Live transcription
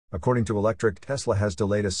According to Electric, Tesla has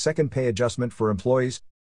delayed a second pay adjustment for employees.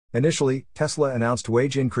 Initially, Tesla announced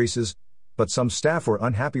wage increases, but some staff were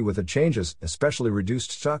unhappy with the changes, especially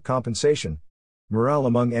reduced stock compensation. Morale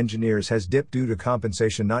among engineers has dipped due to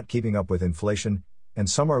compensation not keeping up with inflation, and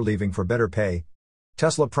some are leaving for better pay.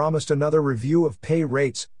 Tesla promised another review of pay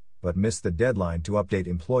rates, but missed the deadline to update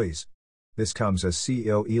employees. This comes as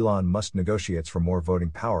CEO Elon Musk negotiates for more voting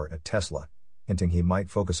power at Tesla, hinting he might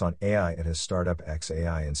focus on AI at his startup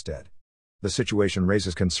xAI instead. The situation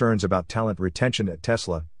raises concerns about talent retention at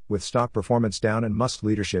Tesla, with stock performance down and Musk's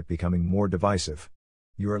leadership becoming more divisive.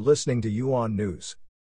 You are listening to UON News.